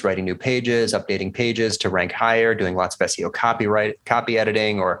analytics, writing new pages, updating pages to rank higher, doing lots of SEO copy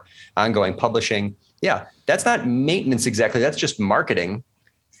editing or ongoing publishing. Yeah, that's not maintenance exactly. That's just marketing.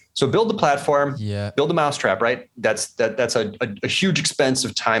 So build the platform, build a mousetrap, right? That's a huge expense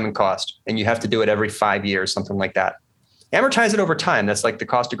of time and cost. And you have to do it every 5 years, something like that. Amortize it over time. That's like the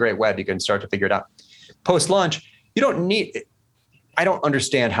cost of great web. You can start to figure it out. Post-launch, I don't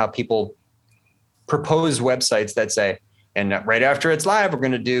understand how people propose websites that say, and right after it's live, we're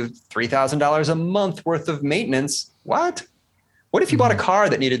going to do $3,000 a month worth of maintenance. What? What if you bought a car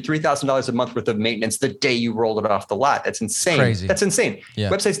that needed $3,000 a month worth of maintenance the day you rolled it off the lot? That's insane. Crazy. That's insane. Yeah.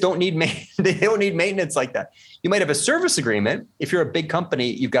 Websites don't need they don't need maintenance like that. You might have a service agreement. If you're a big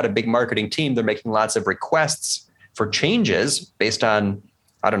company, you've got a big marketing team. They're making lots of requests for changes based on,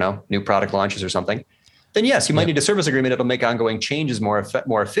 I don't know, new product launches or something. Then yes, you might need a service agreement. It'll make ongoing changes more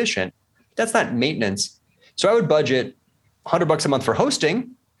efficient. That's not maintenance. So I would budget $100 a month for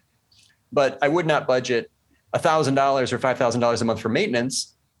hosting, but I would not budget $1,000 or $5,000 a month for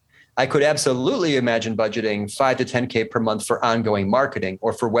maintenance. I could absolutely imagine budgeting 5 to 10K per month for ongoing marketing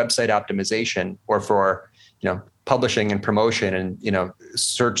or for website optimization or for, publishing and promotion and,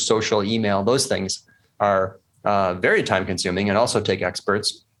 search, social, email. Those things are very time consuming and also take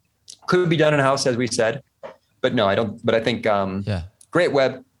experts. Could be done in-house, as we said, but no, I don't. But I think great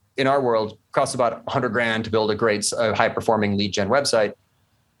web in our world costs about $100,000 to build a great high performing lead gen website.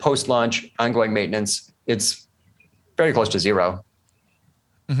 Post launch, ongoing maintenance, it's very close to zero.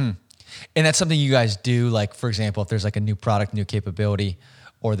 Mm-hmm. And that's something you guys do. Like, for example, if there's like a new product, new capability,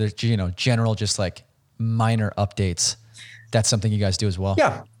 or there's, general, just like minor updates, that's something you guys do as well.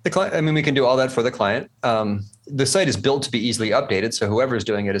 Yeah. We can do all that for the client. The site is built to be easily updated. So whoever is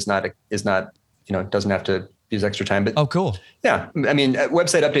doing it is not, doesn't have to use extra time, but cool. Yeah.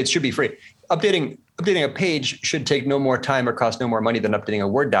 Website updates should be free. Updating a page should take no more time or cost no more money than updating a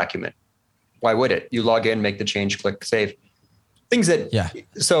Word document. Why would it? You log in, make the change, click save. Things that,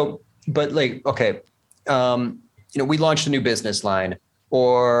 we launched a new business line,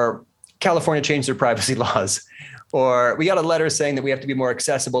 or California changed their privacy laws, or we got a letter saying that we have to be more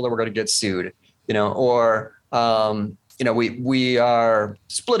accessible or we're going to get sued, or, we are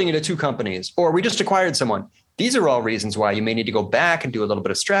splitting into two companies, or we just acquired someone. These are all reasons why you may need to go back and do a little bit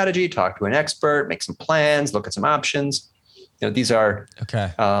of strategy, talk to an expert, make some plans, look at some options. These are,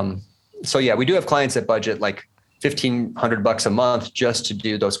 okay. We do have clients that budget like $1,500 a month just to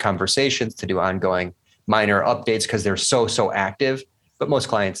do those conversations, to do ongoing minor updates because they're so active. But most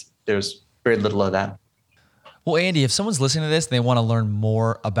clients, there's very little of that. Well, Andy, if someone's listening to this and they want to learn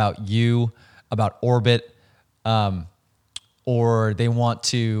more about you, about Orbit, or they want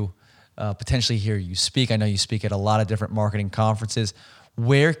to potentially hear you speak, I know you speak at a lot of different marketing conferences,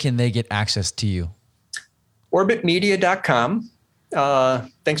 where can they get access to you? Orbitmedia.com.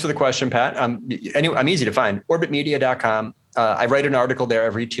 Thanks for the question, Pat. I'm easy to find. Orbitmedia.com. I write an article there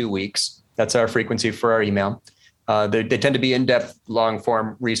every 2 weeks. That's our frequency for our email. They tend to be in-depth,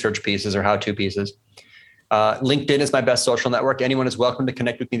 long-form research pieces or how-to pieces. LinkedIn is my best social network. Anyone is welcome to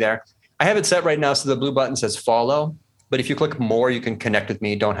connect with me there. I have it set right now so the blue button says follow, but if you click more, you can connect with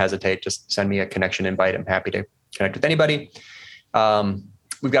me. Don't hesitate. Just send me a connection invite. I'm happy to connect with anybody.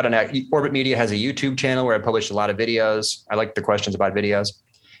 We've got Orbit Media has a YouTube channel where I publish a lot of videos. I like the questions about videos.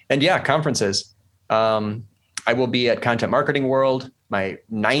 And conferences. I will be at Content Marketing World, my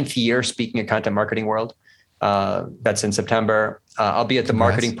 9th year speaking at Content Marketing World. That's in September. I'll be at the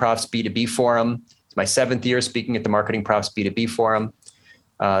Marketing Profs B2B Forum. It's my 7th year speaking at the Marketing Profs B2B Forum.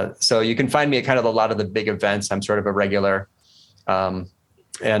 So you can find me at kind of a lot of the big events. I'm sort of a regular. Or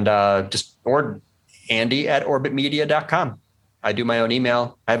Andy at orbitmedia.com. I do my own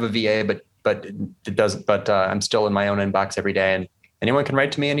email. I have a VA, but it doesn't. But I'm still in my own inbox every day, and anyone can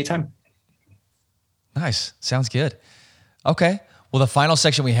write to me anytime. Nice. Sounds good. Okay. Well, the final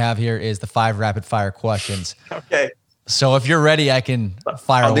section we have here is the 5 rapid fire questions. Okay. So if you're ready, I can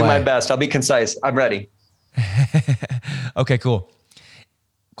fire away. I'll do my best. I'll be concise. I'm ready. Okay, cool.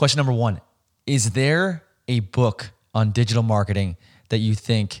 Question number 1. Is there a book on digital marketing that you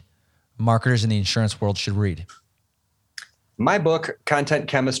think marketers in the insurance world should read? My book, Content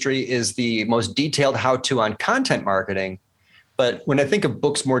Chemistry, is the most detailed how-to on content marketing. But when I think of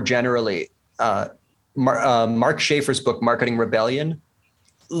books more generally, Mark Schaefer's book, Marketing Rebellion,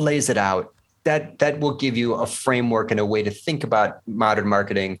 lays it out. That will give you a framework and a way to think about modern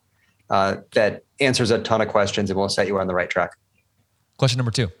marketing that answers a ton of questions and will set you on the right track. Question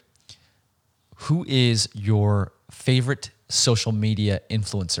number 2. Who is your favorite social media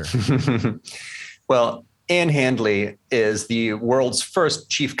influencer? Well, Ann Handley is the world's first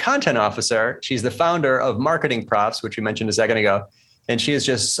chief content officer. She's the founder of Marketing Profs, which we mentioned a second ago. And she is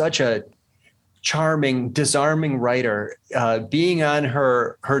just such a charming, disarming writer. Being on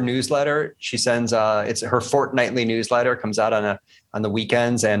her newsletter, she sends it's her fortnightly newsletter, comes out on the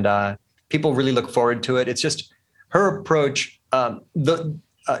weekends, and people really look forward to it. It's just her approach.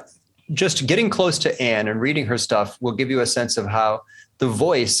 Just getting close to Ann and reading her stuff will give you a sense of how the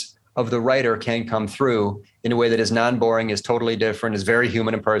voice of the writer can come through in a way that is non-boring, is totally different, is very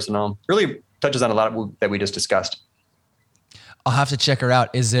human and personal. Really touches on a lot that we just discussed. I'll have to check her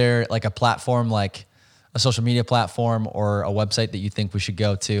out. Is there like a platform, like a social media platform or a website that you think we should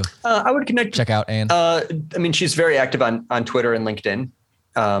go to? I would check out Ann. She's very active on Twitter and LinkedIn.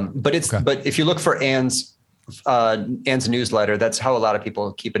 But if you look for Ann's newsletter, that's how a lot of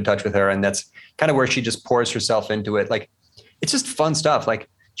people keep in touch with her. And that's kind of where she just pours herself into it. Like, it's just fun stuff. Like,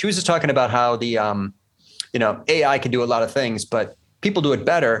 she was just talking about how the, AI can do a lot of things, but people do it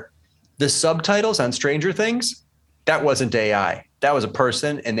better. The subtitles on Stranger Things, that wasn't AI. That was a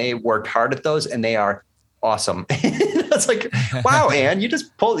person, and they worked hard at those, and they are awesome. It's like, wow, Anne, you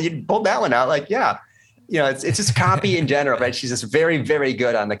pulled that one out. Like, yeah, it's just copy in general, right? She's just very, very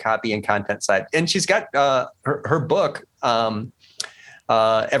good on the copy and content side. And she's got her book,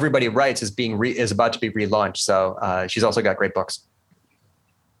 Everybody Writes, is about to be relaunched. So she's also got great books.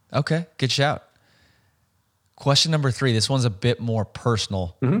 Okay, good shout. Question number 3. This one's a bit more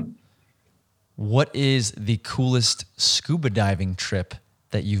personal. Mm-hmm. What is the coolest scuba diving trip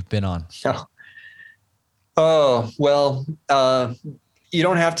that you've been on? Oh, well, you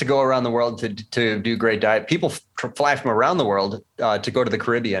don't have to go around the world to do great dive. People fly from around the world to go to the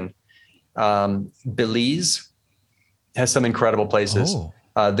Caribbean. Belize has some incredible places.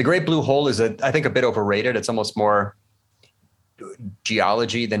 Oh. The Great Blue Hole is, I think, a bit overrated. It's almost more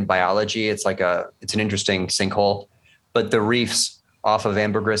geology than biology. It's an interesting sinkhole, but the reefs off of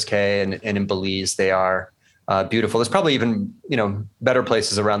Ambergris Caye and in Belize, they are beautiful. There's probably even, better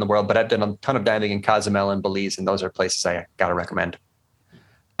places around the world, but I've done a ton of diving in Cozumel and Belize, and those are places I got to recommend.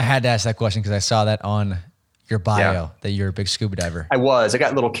 I had to ask that question because I saw that on your bio that you're a big scuba diver. I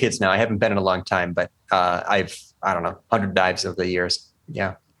got little kids now. I haven't been in a long time, but I don't know, 100 dives over the years.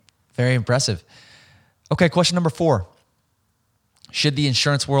 Yeah. Very impressive. Okay. Question number 4. Should the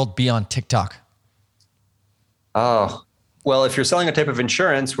insurance world be on TikTok? Oh, well, if you're selling a type of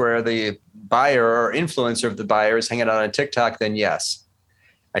insurance where the buyer or influencer of the buyer is hanging out on TikTok, then yes.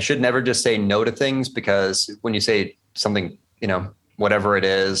 I should never just say no to things, because when you say something, whatever it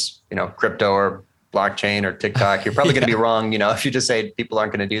is, crypto or blockchain or TikTok, you're probably going to be wrong. If you just say people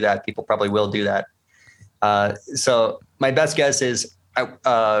aren't going to do that, people probably will do that. So my best guess is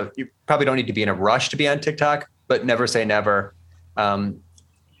you probably don't need to be in a rush to be on TikTok, but never say never.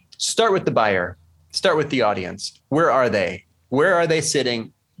 Start with the buyer. Start with the audience. Where are they? Where are they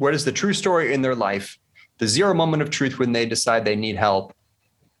sitting? What is the true story in their life? The zero moment of truth when they decide they need help.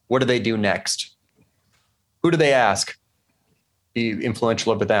 What do they do next? Who do they ask? Be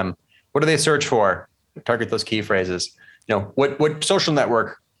influential over them. What do they search for? Target those key phrases. What social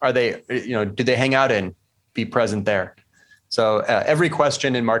network are they, do they hang out in? Be present there. So every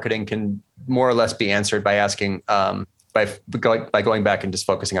question in marketing can more or less be answered by asking, by going back and just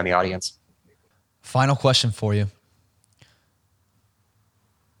focusing on the audience. Final question for you.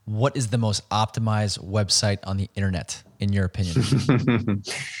 What is the most optimized website on the internet, in your opinion?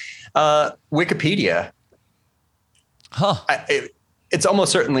 Wikipedia. Huh. It's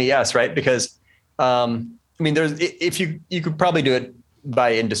almost certainly yes, right? Because there's if you could probably do it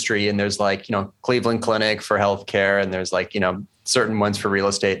by industry, and there's Cleveland Clinic for healthcare, and there's certain ones for real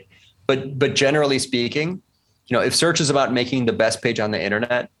estate. But generally speaking, if search is about making the best page on the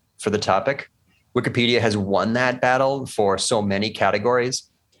internet for the topic, Wikipedia has won that battle for so many categories.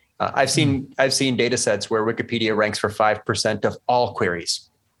 I've seen data sets where Wikipedia ranks for 5% of all queries.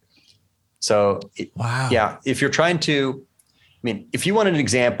 So wow. Yeah, if you're trying to, if you want an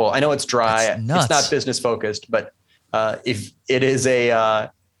example, I know it's dry, it's not business focused, but if it is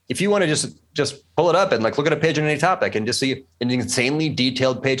if you want to just pull it up and look at a page on any topic and just see an insanely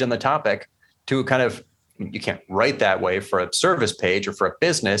detailed page on the topic, to kind of, you can't write that way for a service page or for a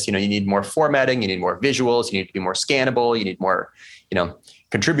business. You need more formatting, you need more visuals, you need to be more scannable, you need more,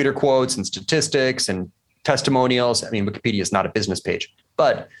 contributor quotes and statistics and testimonials. Wikipedia is not a business page,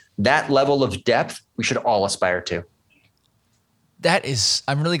 but that level of depth we should all aspire to.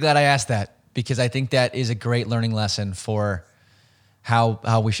 I'm really glad I asked that, because I think that is a great learning lesson for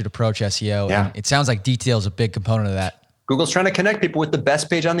how we should approach SEO. Yeah. And it sounds like detail is a big component of that. Google's trying to connect people with the best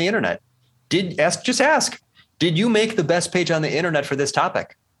page on the internet. Just ask, did you make the best page on the internet for this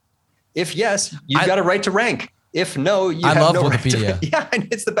topic? If yes, you've got a right to rank. If no, you have no Wikipedia. Right to. Yeah, and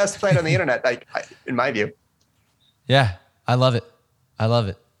it's the best site on the internet, in my view. Yeah, I love it.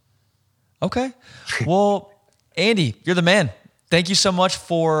 Okay. Well, Andy, you're the man. Thank you so much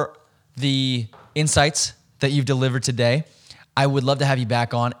for the insights that you've delivered today. I would love to have you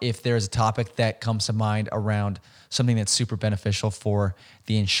back on if there's a topic that comes to mind around something that's super beneficial for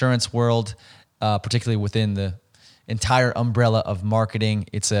the insurance world, particularly within the entire umbrella of marketing.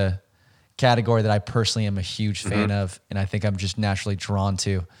 It's a category that I personally am a huge fan of, and I think I'm just naturally drawn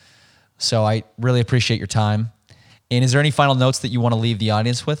to. So I really appreciate your time. And is there any final notes that you want to leave the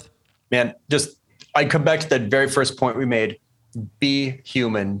audience with? Man, I come back to that very first point we made. Be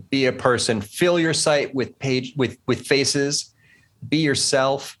human, be a person, fill your site with faces, be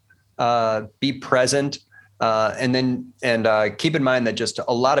yourself, be present. And keep in mind that just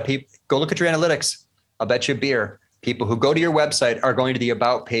a lot of people, go look at your analytics. I'll bet you a beer. People who go to your website are going to the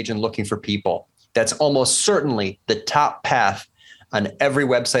about page and looking for people. That's almost certainly the top path on every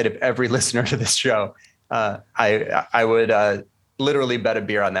website of every listener to this show. I would literally bet a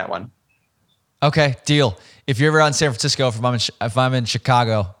beer on that one. Okay, deal. If you're ever out in San Francisco, if I'm in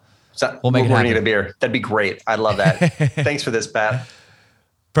Chicago, we'll make it happen. We're gonna get a beer. That'd be great. I'd love that. Thanks for this, Pat.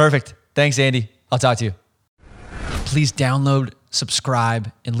 Perfect. Thanks, Andy. I'll talk to you. Please download,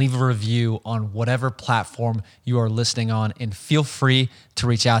 subscribe, and leave a review on whatever platform you are listening on. And feel free to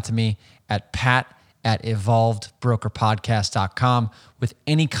reach out to me at pat@evolvedbrokerpodcast.com with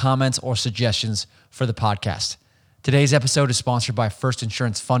any comments or suggestions for the podcast. Today's episode is sponsored by First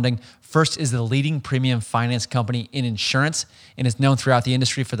Insurance Funding. First is the leading premium finance company in insurance and is known throughout the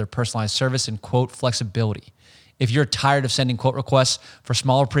industry for their personalized service and quote flexibility. If you're tired of sending quote requests for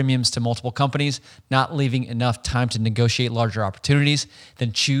smaller premiums to multiple companies, not leaving enough time to negotiate larger opportunities,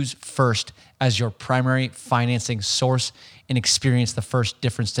 then choose First as your primary financing source and experience the First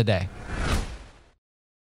difference today.